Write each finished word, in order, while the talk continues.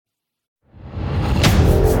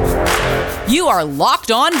You are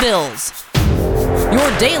Locked On Bills,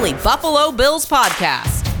 your daily Buffalo Bills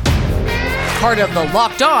podcast. Part of the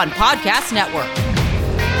Locked On Podcast Network,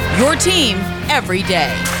 your team every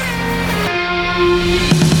day.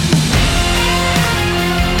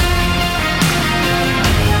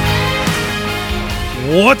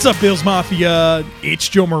 What's up, Bills Mafia? It's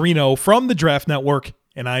Joe Marino from the Draft Network,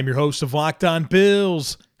 and I'm your host of Locked On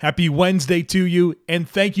Bills. Happy Wednesday to you, and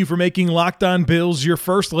thank you for making Locked On Bills your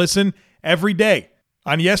first listen every day.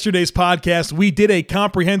 On yesterday's podcast, we did a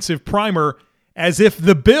comprehensive primer as if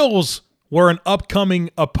the Bills were an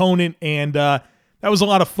upcoming opponent, and that was a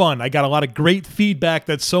lot of fun. I got a lot of great feedback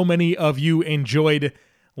that so many of you enjoyed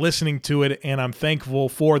listening to it, and I'm thankful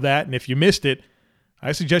for that. And if you missed it,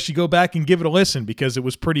 I suggest you go back and give it a listen because it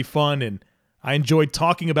was pretty fun, and I enjoyed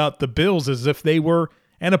talking about the Bills as if they were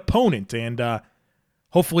an opponent, and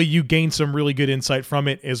hopefully you gained some really good insight from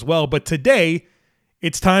it as well. But today,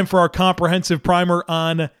 it's time for our comprehensive primer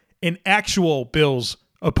on an actual Bills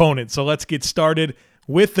opponent. So let's get started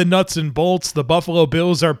with the nuts and bolts. The Buffalo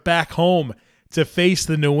Bills are back home to face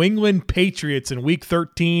the New England Patriots in Week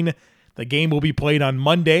 13. The game will be played on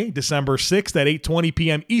Monday, December 6th at 8:20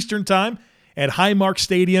 p.m. Eastern Time at Highmark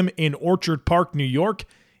Stadium in Orchard Park, New York.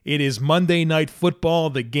 It is Monday Night Football.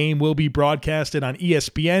 The game will be broadcasted on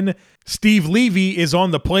ESPN. Steve Levy is on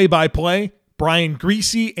the play-by-play. Brian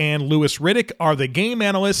Griese and Louis Riddick are the game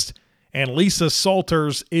analysts, and Lisa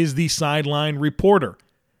Salters is the sideline reporter.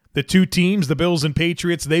 The two teams, the Bills and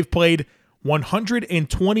Patriots, they've played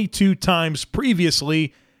 122 times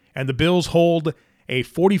previously, and the Bills hold a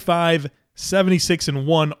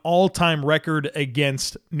 45-76-1 all-time record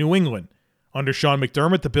against New England. Under Sean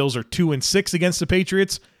McDermott, the Bills are 2-6 against the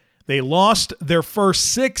Patriots. They lost their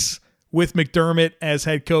first 6 with McDermott as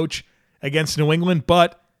head coach against New England,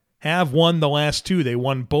 but have won the last 2. They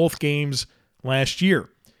won both games last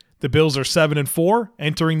year. The Bills are 7-4,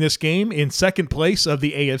 entering this game in second place of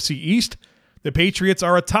the AFC East. The Patriots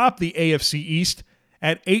are atop the AFC East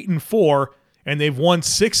at 8-4, and they've won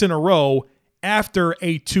 6 in a row after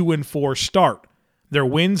a 2-4 start. Their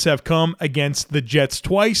wins have come against the Jets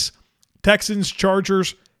twice, Texans,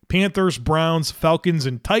 Chargers, Panthers, Browns, Falcons,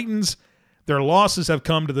 and Titans. Their losses have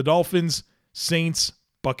come to the Dolphins, Saints,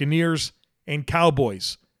 Buccaneers, and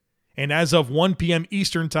Cowboys. And as of 1 p.m.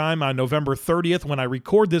 Eastern Time on November 30th, when I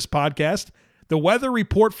record this podcast, the weather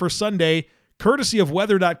report for Sunday, courtesy of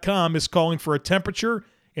weather.com, is calling for a temperature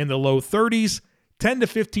in the low 30s, 10 to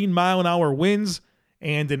 15 mile-an-hour winds,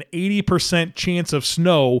 and an 80% chance of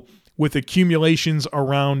snow with accumulations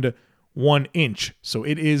around 1 inch. So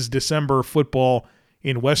it is December football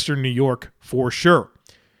in Western New York for sure.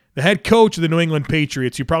 The head coach of the New England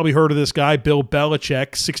Patriots, you probably heard of this guy, Bill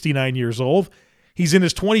Belichick, 69 years old. He's in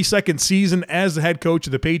his 22nd season as the head coach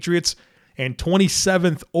of the Patriots and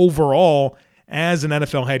 27th overall as an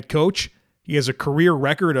NFL head coach. He has a career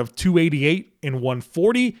record of 288 and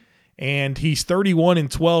 140, and he's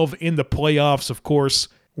 31-12 in the playoffs, of course,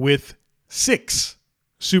 with 6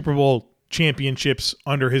 Super Bowl championships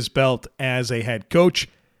under his belt as a head coach.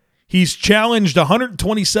 He's challenged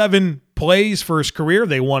 127 plays for his career.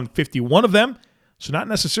 They won 51 of them, so not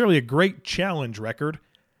necessarily a great challenge record.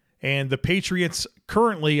 And the Patriots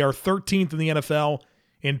currently are 13th in the NFL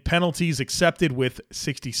in penalties accepted with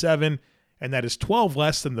 67, and that is 12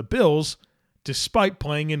 less than the Bills, despite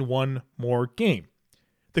playing in one more game.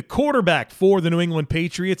 The quarterback for the New England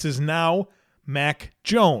Patriots is now Mac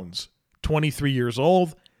Jones, 23 years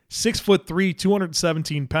old, 6'3",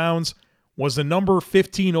 217 pounds, was the number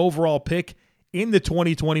 15 overall pick in the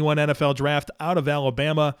 2021 NFL Draft out of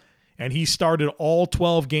Alabama, and he started all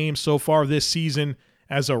 12 games so far this season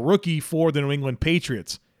as a rookie for the New England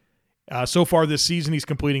Patriots. So far this season, he's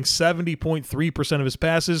completing 70.3% of his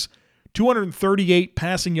passes, 238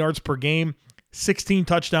 passing yards per game, 16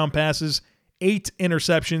 touchdown passes, 8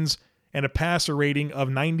 interceptions, and a passer rating of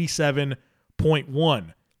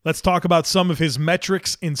 97.1. Let's talk about some of his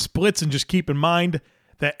metrics in splits, and just keep in mind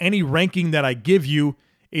that any ranking that I give you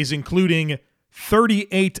is including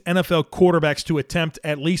 38 NFL quarterbacks to attempt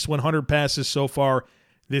at least 100 passes so far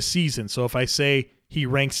this season. So if I say he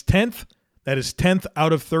ranks 10th, that is 10th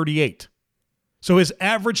out of 38. So his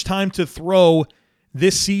average time to throw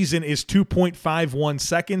this season is 2.51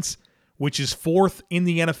 seconds, which is 4th in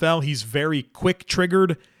the NFL. He's very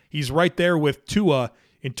quick-triggered. He's right there with Tua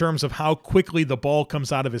in terms of how quickly the ball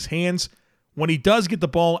comes out of his hands. When he does get the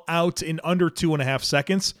ball out in under 2.5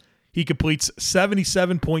 seconds, he completes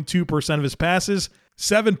 77.2% of his passes,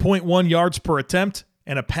 7.1 yards per attempt,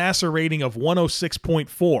 and a passer rating of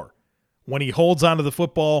 106.4. When he holds onto the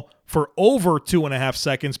football for over 2.5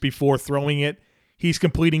 seconds before throwing it, he's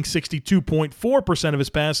completing 62.4% of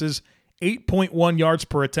his passes, 8.1 yards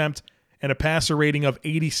per attempt, and a passer rating of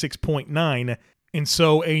 86.9. And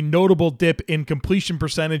so a notable dip in completion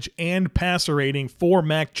percentage and passer rating for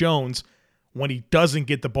Mac Jones when he doesn't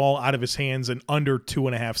get the ball out of his hands in under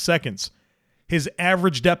 2.5 seconds. His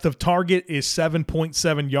average depth of target is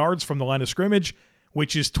 7.7 yards from the line of scrimmage,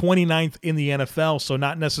 which is 29th in the NFL, so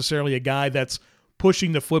not necessarily a guy that's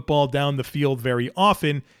pushing the football down the field very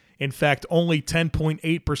often. In fact, only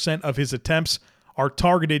 10.8% of his attempts are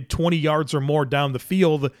targeted 20 yards or more down the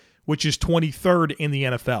field, which is 23rd in the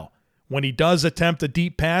NFL. When he does attempt a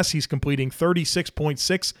deep pass, he's completing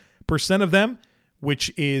 36.6% of them,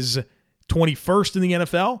 which is 21st in the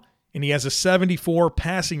NFL, and he has a 74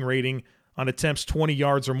 passing rating on attempts 20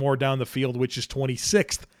 yards or more down the field, which is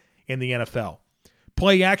 26th in the NFL.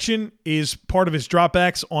 Play action is part of his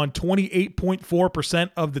dropbacks on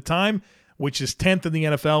 28.4% of the time, which is 10th in the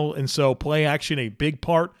NFL, and so play action, a big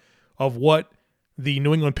part of what the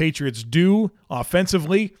New England Patriots do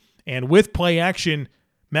offensively, and with play action,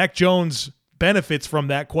 Mac Jones benefits from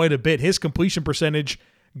that quite a bit. His completion percentage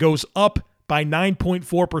goes up by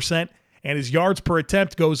 9.4%, and his yards per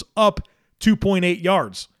attempt goes up 2.8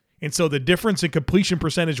 yards. And so the difference in completion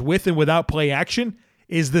percentage with and without play action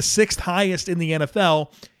is the 6th highest in the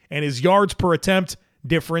NFL, and his yards per attempt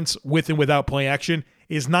difference with and without play action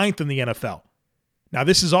is 9th in the NFL. Now,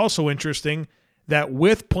 this is also interesting that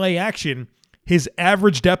with play action, his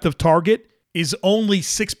average depth of target is only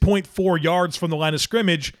 6.4 yards from the line of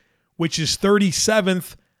scrimmage, which is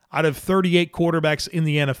 37th out of 38 quarterbacks in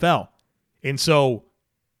the NFL. And so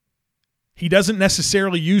he doesn't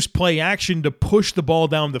necessarily use play action to push the ball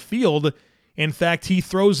down the field. In fact, he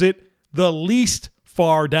throws it the least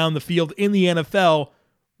far down the field in the NFL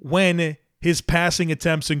when his passing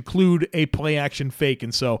attempts include a play action fake.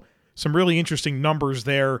 And so some really interesting numbers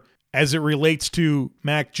there as it relates to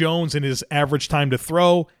Mac Jones and his average time to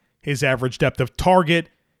throw, his average depth of target,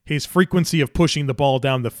 his frequency of pushing the ball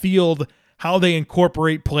down the field, how they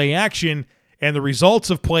incorporate play action, and the results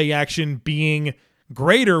of play action being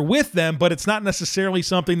greater with them, but it's not necessarily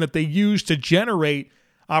something that they use to generate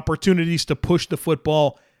opportunities to push the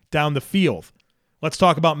football down the field. Let's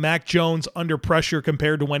talk about Mac Jones under pressure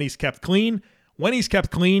compared to when he's kept clean. When he's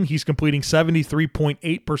kept clean, he's completing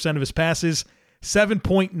 73.8% of his passes,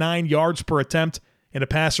 7.9 yards per attempt, and a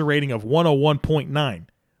passer rating of 101.9.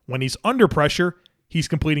 When he's under pressure, he's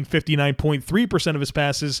completing 59.3% of his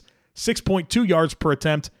passes, 6.2 yards per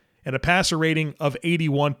attempt, and a passer rating of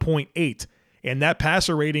 81.8. And that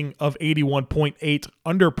passer rating of 81.8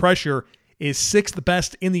 under pressure is 6th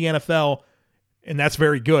best in the NFL, and that's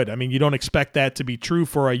very good. I mean, you don't expect that to be true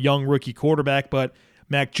for a young rookie quarterback, but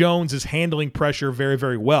Mac Jones is handling pressure very,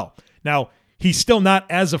 very well. Now, he's still not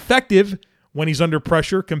as effective when he's under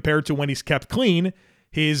pressure compared to when he's kept clean.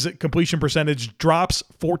 His completion percentage drops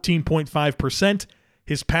 14.5%.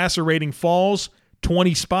 His passer rating falls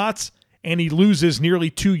 20 spots, and he loses nearly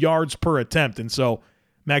 2 yards per attempt. And so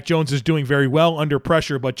Mac Jones is doing very well under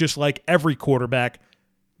pressure, but just like every quarterback,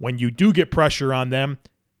 when you do get pressure on them,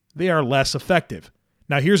 they are less effective.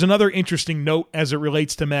 Now, here's another interesting note as it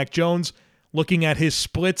relates to Mac Jones, looking at his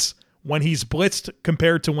splits when he's blitzed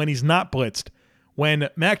compared to when he's not blitzed. When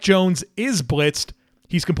Mac Jones is blitzed,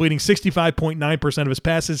 he's completing 65.9% of his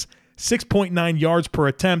passes, 6.9 yards per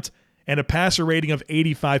attempt, and a passer rating of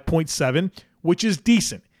 85.7, which is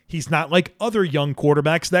decent. He's not like other young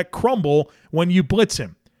quarterbacks that crumble when you blitz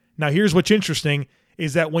him. Now, here's what's interesting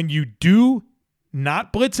is that when you do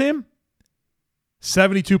not blitz him,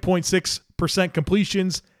 72.6%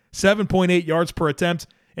 completions, 7.8 yards per attempt,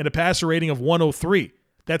 and a passer rating of 103.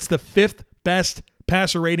 That's the 5th best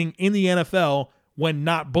passer rating in the NFL when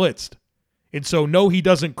not blitzed. And so, no, he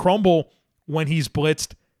doesn't crumble when he's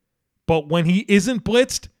blitzed, but when he isn't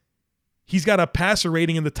blitzed, he's got a passer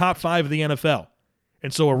rating in the top 5 of the NFL.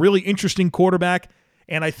 And so a really interesting quarterback,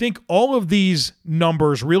 and I think all of these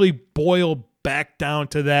numbers really boil back down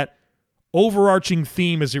to that overarching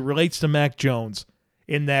theme as it relates to Mac Jones,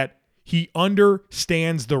 in that he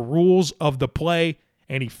understands the rules of the play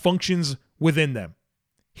and he functions within them.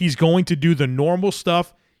 He's going to do the normal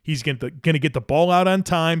stuff. He's going to get the ball out on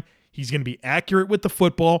time. He's going to be accurate with the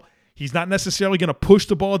football. He's not necessarily going to push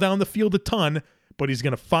the ball down the field a ton, but he's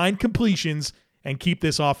going to find completions and keep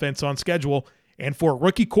this offense on schedule. And for a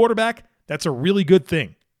rookie quarterback, that's a really good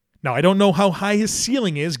thing. Now, I don't know how high his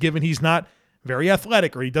ceiling is, given he's not very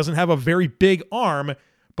athletic or he doesn't have a very big arm,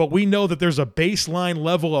 but we know that there's a baseline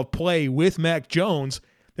level of play with Mac Jones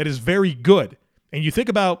that is very good. And you think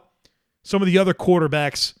about some of the other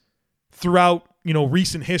quarterbacks throughout,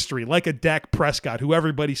 recent history, like a Dak Prescott, who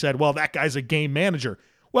everybody said, well, that guy's a game manager.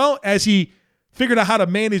 Well, as he figured out how to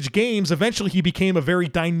manage games, eventually he became a very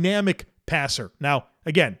dynamic passer. Now,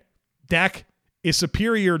 again, Dak is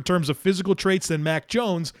superior in terms of physical traits than Mac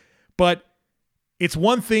Jones, but it's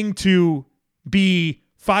one thing to be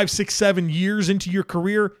 5, 6, 7 years into your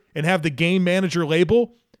career and have the game manager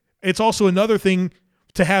label. It's also another thing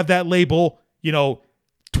to have that label,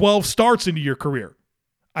 12 starts into your career.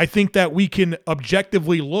 I think that we can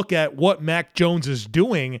objectively look at what Mac Jones is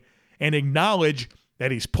doing and acknowledge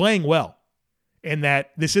that he's playing well, and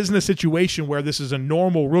that this isn't a situation where this is a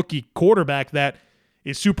normal rookie quarterback that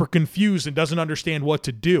is super confused and doesn't understand what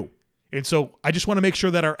to do. And so I just want to make sure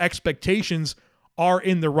that our expectations are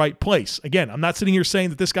in the right place. Again, I'm not sitting here saying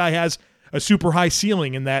that this guy has a super high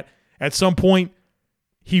ceiling and that at some point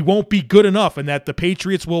he won't be good enough and that the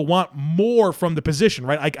Patriots will want more from the position,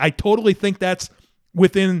 right? I totally think that's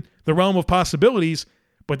within the realm of possibilities,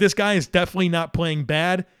 but this guy is definitely not playing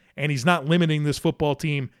bad, and he's not limiting this football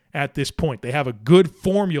team at this point. They have a good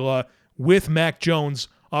formula with Mac Jones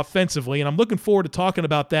offensively, and I'm looking forward to talking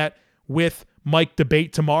about that with Mike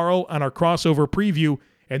Debate tomorrow on our crossover preview,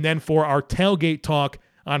 and then for our tailgate talk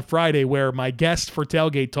on Friday, where my guest for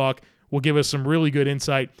tailgate talk will give us some really good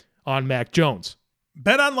insight on Mac Jones.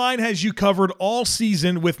 BetOnline has you covered all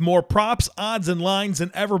season with more props, odds, and lines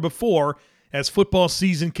than ever before as football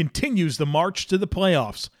season continues the march to the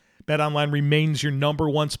playoffs. BetOnline remains your number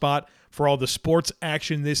one spot for all the sports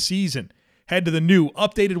action this season. Head to the new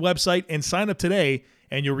updated website and sign up today,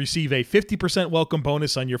 and you'll receive a 50% welcome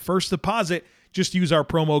bonus on your first deposit. Just use our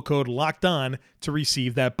promo code LOCKEDON to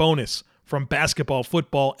receive that bonus. From basketball,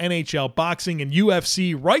 football, NHL, boxing, and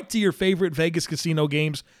UFC, right to your favorite Vegas casino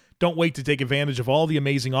games, don't wait to take advantage of all the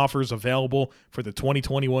amazing offers available for the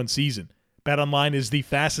 2021 season. BetOnline is the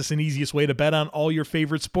fastest and easiest way to bet on all your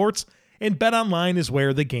favorite sports, and BetOnline is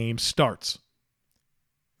where the game starts.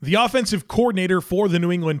 The offensive coordinator for the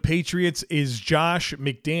New England Patriots is Josh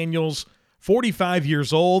McDaniels, 45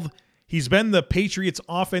 years old. He's been the Patriots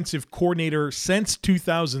offensive coordinator since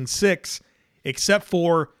 2006, except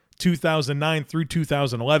for 2009 through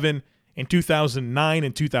 2011. In 2009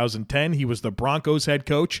 and 2010, he was the Broncos head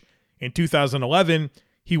coach. In 2011,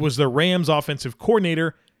 he was the Rams offensive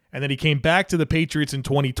coordinator, and then he came back to the Patriots in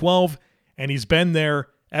 2012, and he's been there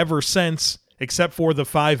ever since, except for the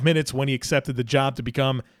 5 minutes when he accepted the job to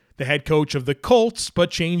become the head coach of the Colts, but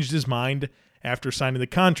changed his mind after signing the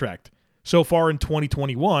contract. So far in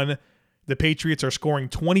 2021, the Patriots are scoring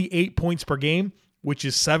 28 points per game, which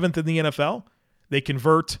is 7th in the NFL. They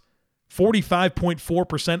convert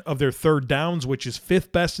 45.4% of their third downs, which is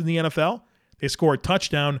 5th best in the NFL. They score a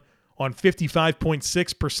touchdown on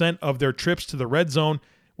 55.6% of their trips to the red zone,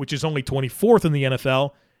 which is only 24th in the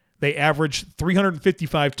NFL. They average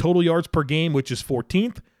 355 total yards per game, which is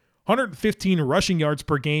 14th, 115 rushing yards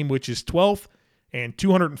per game, which is 12th, and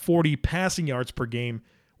 240 passing yards per game,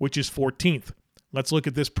 which is 14th. Let's look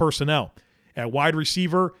at this personnel. At wide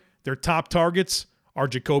receiver, their top targets are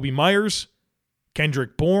Jacoby Myers,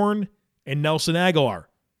 Kendrick Bourne, and Nelson Aguilar.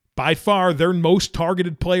 By far, their most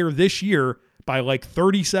targeted player this year, by like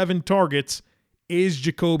 37 targets, is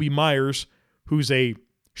Jacoby Myers, who's a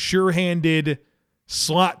sure-handed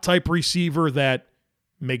slot-type receiver that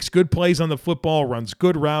makes good plays on the football, runs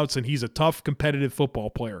good routes, and he's a tough, competitive football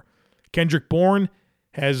player. Kendrick Bourne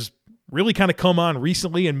has really kind of come on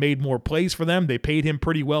recently and made more plays for them. They paid him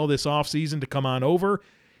pretty well this offseason to come on over.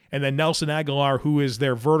 And then Nelson Aguilar, who is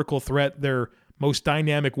their vertical threat, their most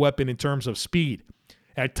dynamic weapon in terms of speed.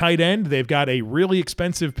 At tight end, they've got a really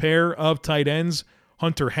expensive pair of tight ends,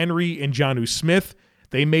 Hunter Henry and Jonnu Smith.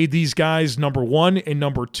 They made these guys number 1 and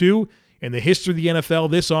number 2 in the history of the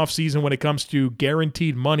NFL this offseason when it comes to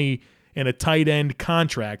guaranteed money in a tight end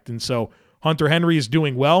contract. And so Hunter Henry is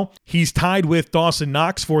doing well. He's tied with Dawson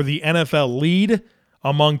Knox for the NFL lead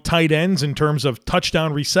among tight ends in terms of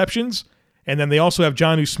touchdown receptions. And then they also have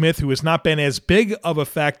Jonnu Smith, who has not been as big of a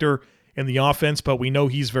factor in the offense, but we know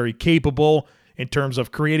he's very capable in terms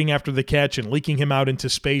of creating after the catch and leaking him out into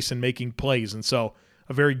space and making plays. And so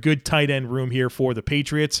a very good tight end room here for the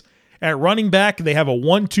Patriots. At running back, they have a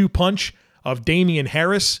 1-2 punch of Damian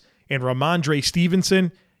Harris and Ramondre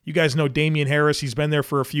Stevenson. You guys know Damian Harris. He's been there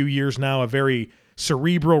for a few years now, a very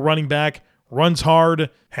cerebral running back, runs hard,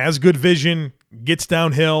 has good vision, gets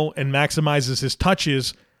downhill, and maximizes his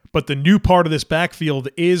touches. But the new part of this backfield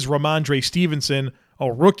is Ramondre Stevenson,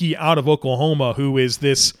 a rookie out of Oklahoma, who is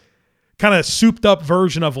this kind of souped-up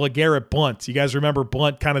version of LeGarrette Blount. You guys remember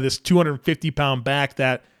Blount, kind of this 250-pound back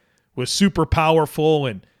that was super powerful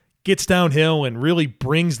and gets downhill and really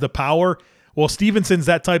brings the power. Well, Stevenson's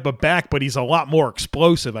that type of back, but he's a lot more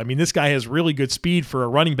explosive. I mean, this guy has really good speed for a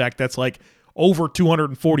running back that's like over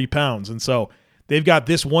 240 pounds. And so they've got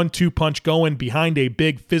this 1-2 punch going behind a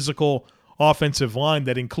big physical offensive line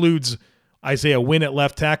that includes Isaiah Wynn at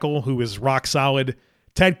left tackle, who is rock solid.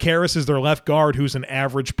 Ted Karras is their left guard, who's an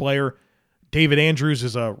average player. David Andrews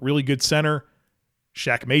is a really good center.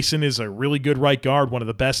 Shaq Mason is a really good right guard, one of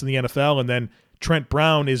the best in the NFL. And then Trent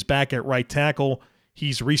Brown is back at right tackle.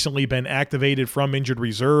 He's recently been activated from injured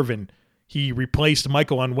reserve, and he replaced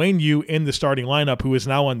Michael Onwenu in the starting lineup, who is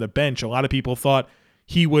now on the bench. A lot of people thought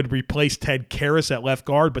he would replace Ted Karras at left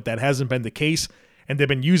guard, but that hasn't been the case. And they've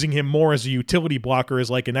been using him more as a utility blocker, as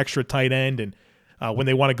like an extra tight end. And when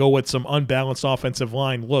they want to go with some unbalanced offensive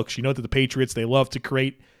line looks, you know that the Patriots, they love to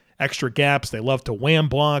create extra gaps. They love to wham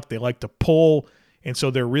block. They like to pull. And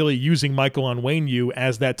so they're really using Michael Onwenu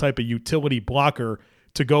as that type of utility blocker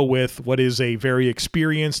to go with what is a very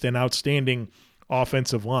experienced and outstanding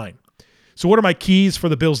offensive line. So what are my keys for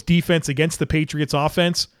the Bills' defense against the Patriots'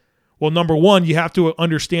 offense? Well, number one, you have to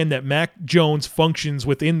understand that Mac Jones functions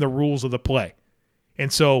within the rules of the play.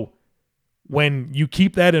 And so when you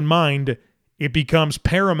keep that in mind, it becomes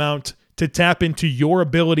paramount to tap into your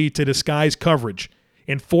ability to disguise coverage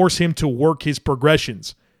and force him to work his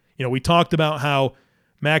progressions. You know, we talked about how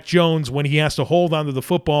Mac Jones, when he has to hold onto the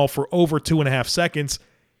football for over 2.5 seconds,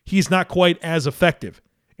 he's not quite as effective.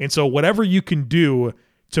 And so whatever you can do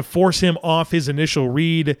to force him off his initial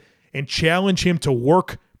read and challenge him to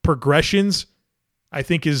work progressions, I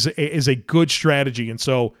think is a good strategy. And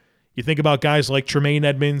so you think about guys like Tremaine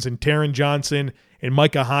Edmonds and Taron Johnson and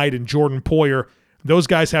Micah Hyde and Jordan Poyer. Those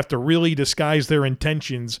guys have to really disguise their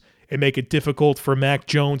intentions and make it difficult for Mac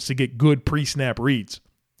Jones to get good pre-snap reads.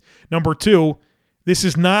 Number two, this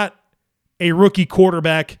is not a rookie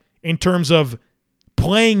quarterback in terms of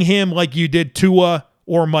playing him like you did Tua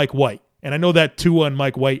or Mike White. And I know that Tua and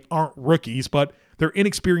Mike White aren't rookies, but they're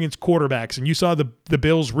inexperienced quarterbacks. And you saw the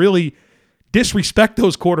Bills really disrespect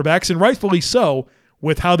those quarterbacks, and rightfully so,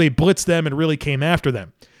 with how they blitzed them and really came after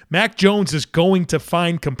them. Mac Jones is going to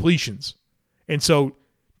find completions. And so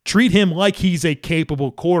treat him like he's a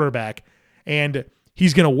capable quarterback. And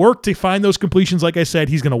he's going to work to find those completions, like I said.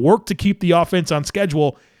 He's going to work to keep the offense on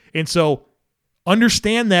schedule. And so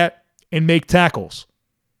understand that and make tackles.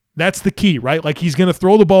 That's the key, right? Like, he's going to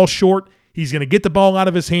throw the ball short. He's going to get the ball out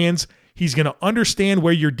of his hands. He's going to understand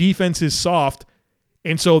where your defense is soft.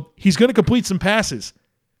 And so he's going to complete some passes.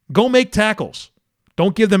 Go make tackles.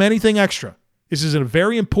 Don't give them anything extra. This is a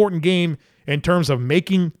very important game in terms of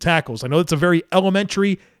making tackles. I know it's a very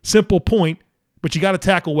elementary, simple point, but you got to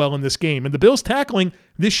tackle well in this game. And the Bills' tackling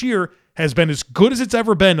this year has been as good as it's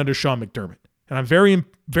ever been under Sean McDermott. And I'm very,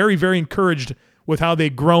 very, very encouraged with how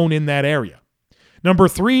they've grown in that area. Number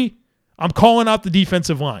three, I'm calling out the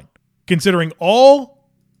defensive line. Considering all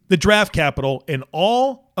the draft capital and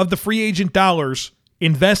all of the free agent dollars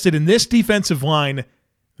invested in this defensive line,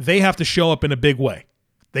 they have to show up in a big way.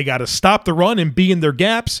 They got to stop the run and be in their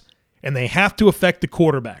gaps, and they have to affect the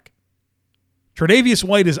quarterback. Tre'Davious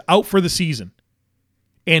White is out for the season,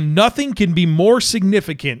 and nothing can be more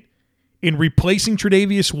significant in replacing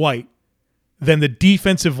Tre'Davious White than the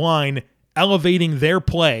defensive line elevating their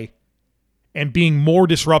play and being more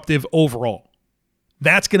disruptive overall.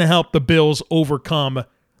 That's going to help the Bills overcome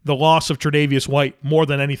the loss of Tre'Davious White more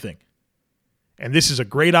than anything. And this is a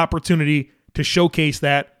great opportunity to showcase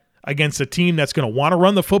that against a team that's going to want to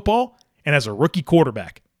run the football and has a rookie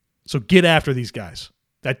quarterback. So get after these guys.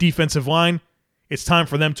 That defensive line, it's time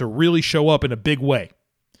for them to really show up in a big way.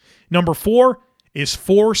 Number four is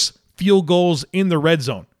force field goals in the red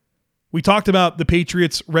zone. We talked about the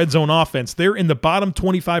Patriots' red zone offense. They're in the bottom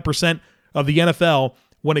 25% of the NFL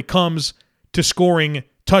when it comes to scoring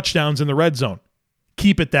touchdowns in the red zone.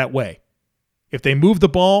 Keep it that way. If they move the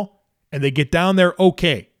ball and they get down there,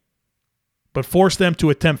 okay. But force them to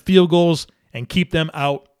attempt field goals and keep them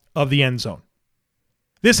out of the end zone.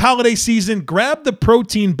 This holiday season, grab the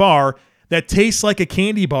protein bar that tastes like a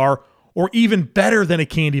candy bar or even better than a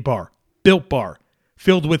candy bar, Built Bar.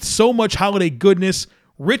 Filled with so much holiday goodness,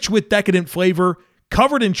 rich with decadent flavor,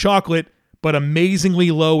 covered in chocolate, but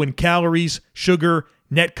amazingly low in calories, sugar,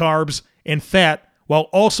 net carbs, and fat, while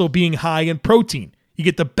also being high in protein. You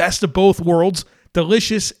get the best of both worlds,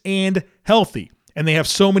 delicious and healthy. And they have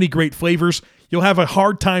so many great flavors, you'll have a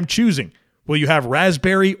hard time choosing. Will you have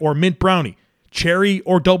raspberry or mint brownie, cherry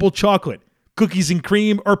or double chocolate, cookies and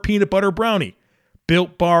cream or peanut butter brownie?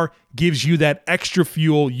 Built Bar gives you that extra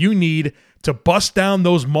fuel you need to bust down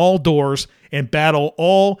those mall doors and battle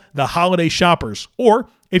all the holiday shoppers. Or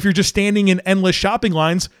if you're just standing in endless shopping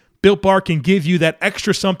lines, Built Bar can give you that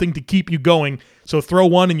extra something to keep you going. So throw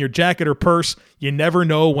one in your jacket or purse. You never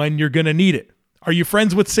know when you're going to need it. Are you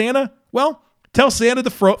friends with Santa? Well, tell Santa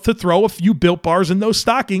to throw a few Built Bars in those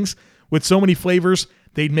stockings. With so many flavors,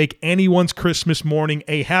 they'd make anyone's Christmas morning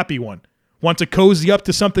a happy one. Want to cozy up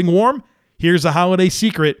to something warm? Here's a holiday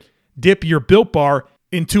secret. Dip your Built Bar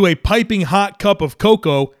into a piping hot cup of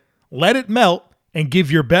cocoa, let it melt, and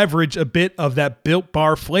give your beverage a bit of that Built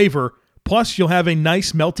Bar flavor. Plus, you'll have a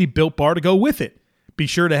nice melty Built Bar to go with it. Be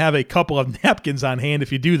sure to have a couple of napkins on hand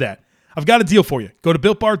if you do that. I've got a deal for you. Go to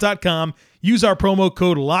BuiltBar.com, use our promo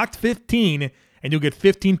code LOCKED15, and you'll get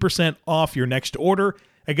 15% off your next order.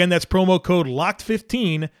 Again, that's promo code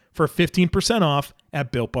LOCKED15 for 15% off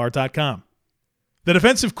at BuiltBar.com. The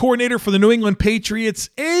defensive coordinator for the New England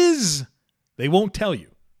Patriots is, they won't tell you.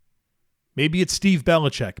 Maybe it's Steve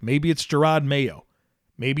Belichick. Maybe it's Gerard Mayo.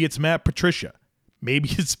 Maybe it's Matt Patricia. Maybe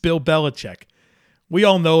it's Bill Belichick. We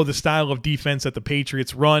all know the style of defense that the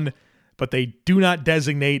Patriots run, but they do not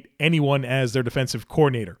designate anyone as their defensive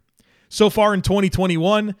coordinator. So far in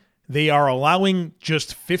 2021, they are allowing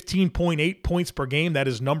just 15.8 points per game. That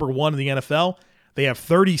is number one in the NFL. They have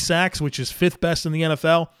 30 sacks, which is fifth best in the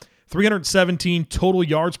NFL. 317 total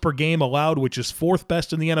yards per game allowed, which is fourth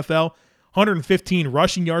best in the NFL. 115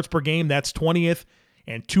 rushing yards per game, that's 20th.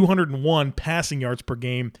 And 201 passing yards per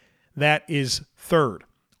game, that is third.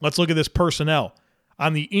 Let's look at this personnel.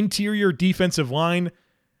 On the interior defensive line,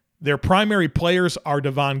 their primary players are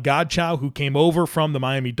Davon Godchaux, who came over from the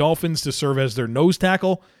Miami Dolphins to serve as their nose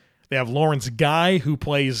tackle. They have Lawrence Guy, who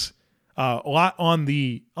plays a lot on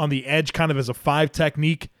the edge, kind of as a five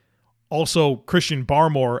technique. Also, Christian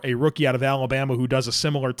Barmore, a rookie out of Alabama, who does a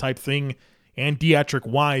similar type thing. And Deatrick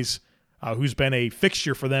Wise, who's been a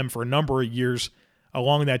fixture for them for a number of years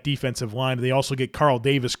along that defensive line. They also get Carl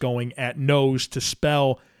Davis going at nose to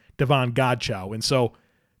spell Davon Godchaux. And so,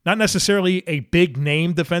 not necessarily a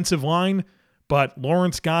big-name defensive line, but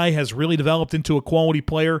Lawrence Guy has really developed into a quality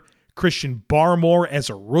player. Christian Barmore, as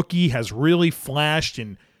a rookie, has really flashed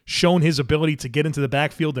and shown his ability to get into the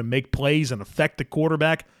backfield and make plays and affect the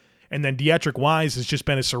quarterback. And then Deatrick Wise has just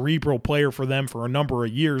been a cerebral player for them for a number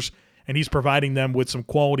of years, and he's providing them with some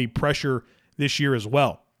quality pressure this year as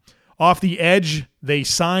well. Off the edge, they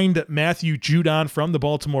signed Matthew Judon from the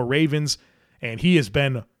Baltimore Ravens, and he has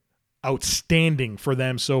been outstanding for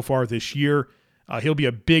them so far this year. He'll be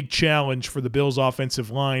a big challenge for the Bills' offensive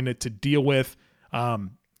line to deal with. I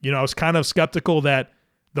was kind of skeptical that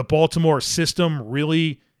the Baltimore system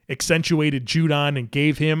really accentuated Judon and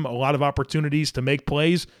gave him a lot of opportunities to make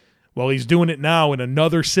plays. Well, he's doing it now in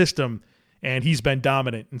another system, and he's been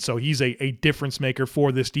dominant. And so he's a difference maker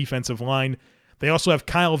for this defensive line. They also have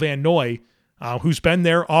Kyle Van Noy, who's been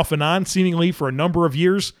there off and on seemingly for a number of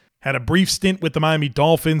years. Had a brief stint with the Miami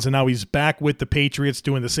Dolphins, and now he's back with the Patriots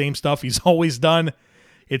doing the same stuff he's always done.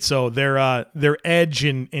 It's so their edge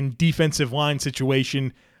and defensive line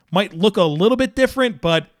situation might look a little bit different,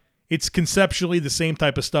 but it's conceptually the same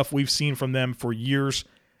type of stuff we've seen from them for years.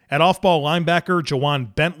 At off-ball linebacker,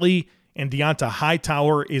 Jawan Bentley and Deonta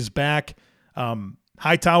Hightower is back.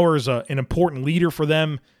 Hightower is an important leader for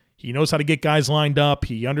them. He knows how to get guys lined up.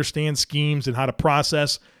 He understands schemes and how to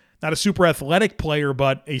process. Not a super athletic player,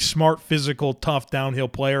 but a smart, physical, tough downhill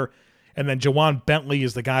player. And then Jawan Bentley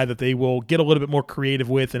is the guy that they will get a little bit more creative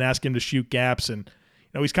with and ask him to shoot gaps. And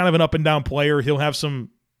he's kind of an up-and-down player. He'll have some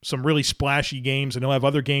really splashy games, and he'll have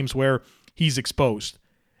other games where he's exposed.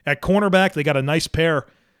 At cornerback, they got a nice pair,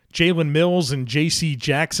 Jalen Mills and J.C.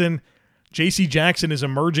 Jackson. J.C. Jackson is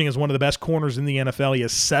emerging as one of the best corners in the NFL. He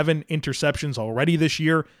has 7 interceptions already this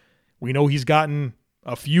year. We know he's gotten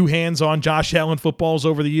a few hands on Josh Allen footballs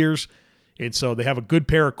over the years. And so they have a good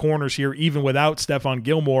pair of corners here, even without Stephon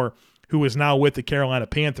Gilmore, who is now with the Carolina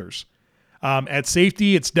Panthers. At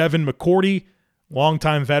safety, it's Devin McCourty,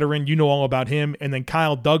 longtime veteran. You know all about him. And then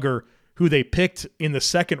Kyle Duggar, who they picked in the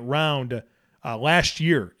second round last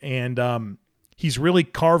year. And he's really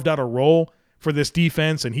carved out a role for this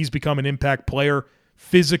defense, and he's become an impact player,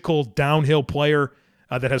 physical downhill player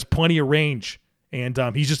that has plenty of range. And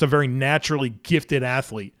he's just a very naturally gifted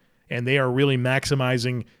athlete, and they are really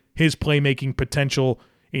maximizing his playmaking potential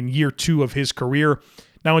in year 2 of his career.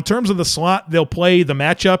 Now, in terms of the slot, they'll play the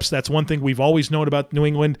matchups. That's one thing we've always known about New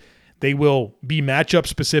England. They will be matchup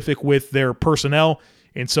specific with their personnel.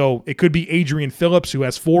 And so it could be Adrian Phillips, who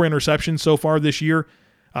has 4 interceptions so far this year.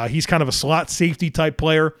 He's kind of a slot safety type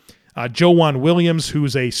player. Joejuan Williams,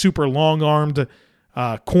 who's a super long-armed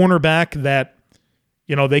cornerback that,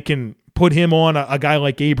 they can put him on a guy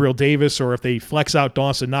like Gabriel Davis, or if they flex out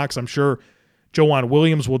Dawson Knox, I'm sure Joejuan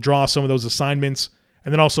Williams will draw some of those assignments.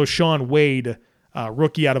 And then also Sean Wade,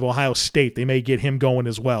 rookie out of Ohio State. They may get him going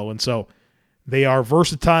as well. And so they are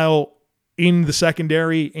versatile in the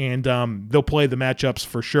secondary, and they'll play the matchups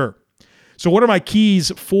for sure. So what are my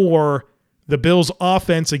keys for the Bills'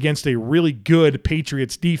 offense against a really good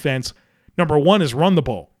Patriots defense? Number 1 is run the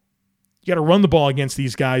ball. You got to run the ball against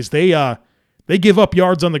these guys. They give up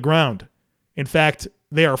yards on the ground. In fact,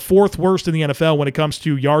 they are fourth worst in the NFL when it comes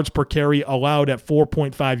to yards per carry allowed at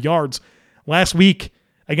 4.5 yards. Last week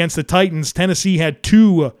against the Titans, Tennessee had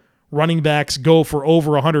 2 running backs go for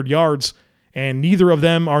over 100 yards, and neither of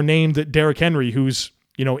them are named Derrick Henry, who's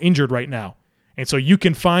injured right now. And so you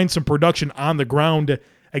can find some production on the ground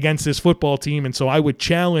against this football team, and so I would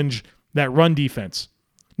challenge that run defense.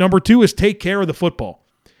 Number 2 is take care of the football.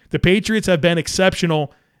 The Patriots have been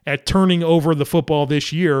exceptional at turning over the football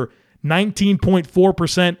this year.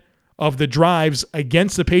 19.4% of the drives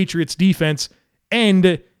against the Patriots defense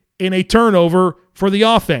end in a turnover for the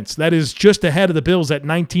offense. That is just ahead of the Bills at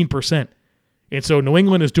 19%. And so New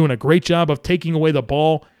England is doing a great job of taking away the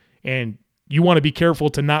ball, and you want to be careful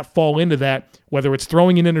to not fall into that, whether it's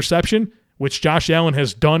throwing an interception, which Josh Allen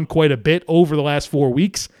has done quite a bit over the last 4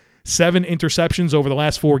 weeks, 7 interceptions over the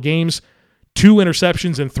last 4 games, 2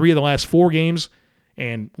 interceptions in 3 of the last 4 games.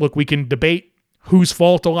 And look, we can debate whose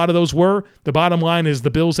fault a lot of those were. The bottom line is the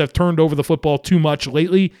Bills have turned over the football too much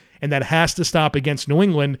lately, and that has to stop against New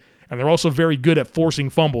England. And they're also very good at forcing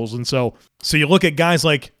fumbles. And so you look at guys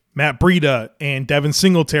like Matt Breida and Devin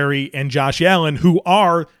Singletary and Josh Allen, who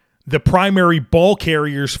are the primary ball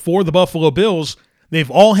carriers for the Buffalo Bills.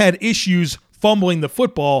 They've all had issues fumbling the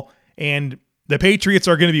football, and the Patriots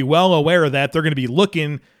are going to be well aware of that. They're going to be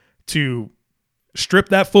looking to strip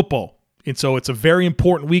that football. And so it's a very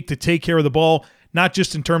important week to take care of the ball, not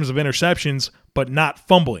just in terms of interceptions, but not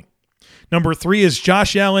fumbling. Number 3 is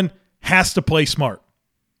Josh Allen has to play smart.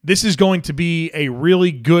 This is going to be a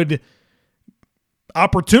really good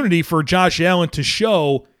opportunity for Josh Allen to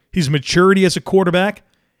show his maturity as a quarterback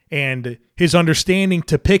and his understanding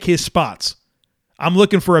to pick his spots. I'm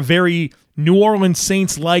looking for a very New Orleans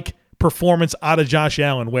Saints-like performance out of Josh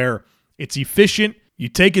Allen where it's efficient, you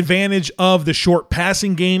take advantage of the short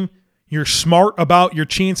passing game, you're smart about your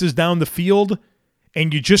chances down the field,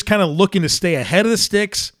 and you're just kind of looking to stay ahead of the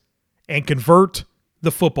sticks and convert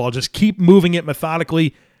the football. Just keep moving it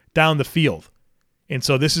methodically down the field. And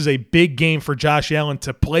so this is a big game for Josh Allen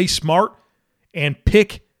to play smart and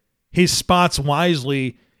pick his spots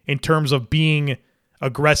wisely in terms of being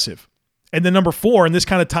aggressive. And then number 4, and this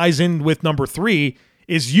kind of ties in with number 3,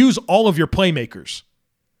 is use all of your playmakers.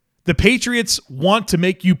 The Patriots want to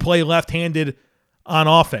make you play left-handed on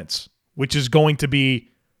offense, which is going to be,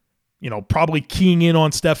 probably keying in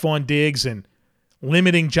on Stephon Diggs and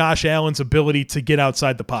limiting Josh Allen's ability to get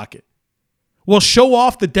outside the pocket. Well, show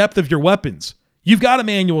off the depth of your weapons. You've got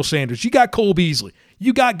Emmanuel Sanders. You got Cole Beasley.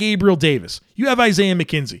 You got Gabriel Davis. You have Isaiah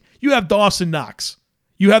McKenzie. You have Dawson Knox.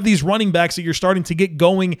 You have these running backs that you're starting to get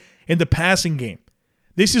going in the passing game.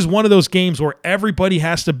 This is one of those games where everybody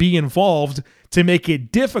has to be involved to make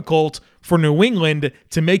it difficult for New England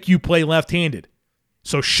to make you play left-handed.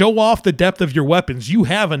 So show off the depth of your weapons. You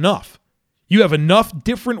have enough. You have enough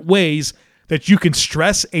different ways that you can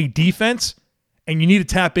stress a defense, and you need to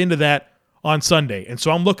tap into that on Sunday. And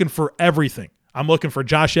so I'm looking for everything. I'm looking for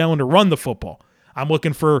Josh Allen to run the football. I'm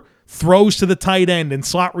looking for throws to the tight end and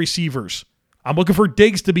slot receivers. I'm looking for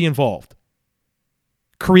Diggs to be involved.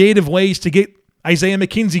 Creative ways to get Isaiah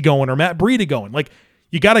McKenzie going or Matt Breida going. Like,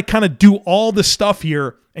 you got to kind of do all the stuff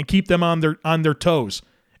here and keep them on their toes.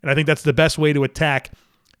 And I think that's the best way to attack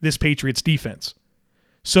this Patriots defense.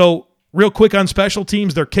 So, real quick on special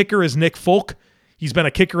teams, their kicker is Nick Folk. He's been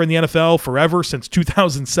a kicker in the NFL forever, since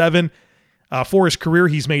 2007. For his career,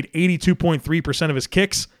 he's made 82.3% of his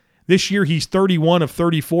kicks. This year, he's 31 of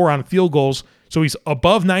 34 on field goals. So he's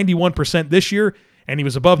above 91% this year, and he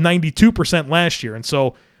was above 92% last year. And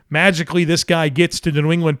so magically, this guy gets to the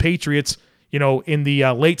New England Patriots, in the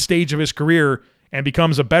late stage of his career and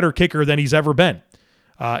becomes a better kicker than he's ever been.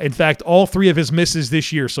 In fact, all 3 of his misses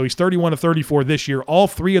this year, so he's 31 of 34 this year, all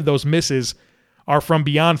 3 of those misses are from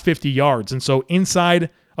beyond 50 yards. And so inside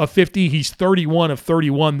of 50, he's 31 of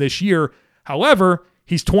 31 this year. However,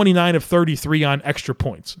 he's 29 of 33 on extra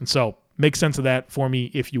points. And so make sense of that for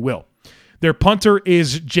me, if you will. Their punter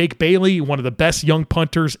is Jake Bailey, one of the best young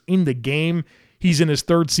punters in the game. He's in his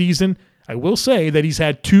 3rd season. I will say that he's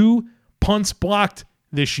had 2 punts blocked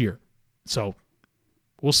this year. So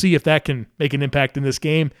we'll see if that can make an impact in this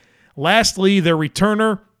game. Lastly, their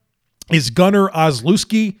returner is Gunnar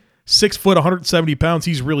Olszewski, 6 foot, 170 pounds.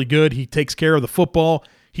 He's really good. He takes care of the football.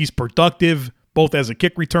 He's productive, both as a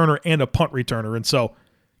kick returner and a punt returner. And so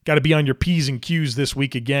got to be on your P's and Q's this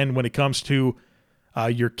week again when it comes to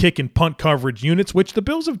your kick and punt coverage units, which the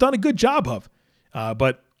Bills have done a good job of.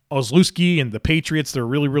 But Olszewski and the Patriots, they're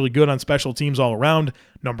really, really good on special teams all around.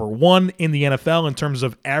 Number 1 in the NFL in terms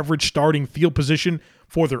of average starting field position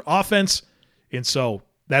for their offense. And so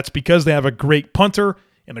that's because they have a great punter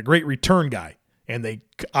and a great return guy. and they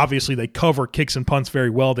cover kicks and punts very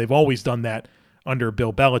well. They've always done that under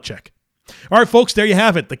Bill Belichick. All right, folks, there you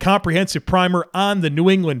have it. The comprehensive primer on the New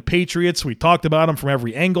England Patriots. We talked about them from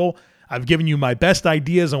every angle. I've given you my best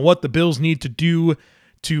ideas on what the Bills need to do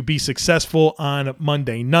to be successful on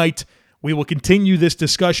Monday night. We will continue this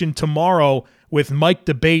discussion tomorrow with Mike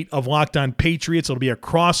Debate of Locked On Patriots. It'll be a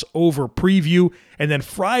crossover preview. And then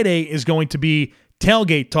Friday is going to be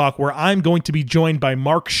Tailgate Talk, where I'm going to be joined by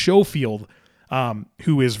Mark Schofield,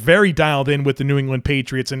 who is very dialed in with the New England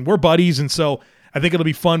Patriots. And we're buddies, and so I think it'll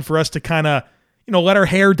be fun for us to kind of, let our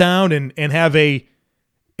hair down and have a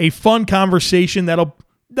fun conversation that'll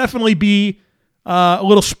definitely be a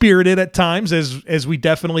little spirited at times, as we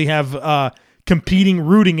definitely have competing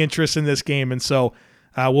rooting interests in this game. And so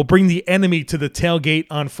we'll bring the enemy to the tailgate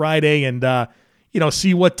on Friday and,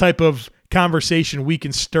 see what type of conversation we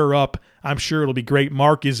can stir up. I'm sure it'll be great.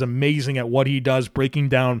 Mark is amazing at what he does, breaking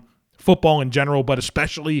down football in general, but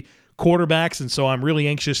especially quarterbacks. And so I'm really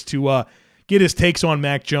anxious to get his takes on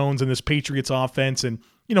Mac Jones and this Patriots offense and,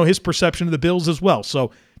 his perception of the Bills as well.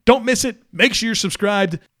 So don't miss it. Make sure you're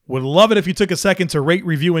subscribed. Would love it if you took a second to rate,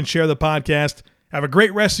 review, and share the podcast. Have a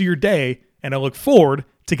great rest of your day, and I look forward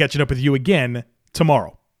to catching up with you again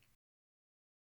tomorrow.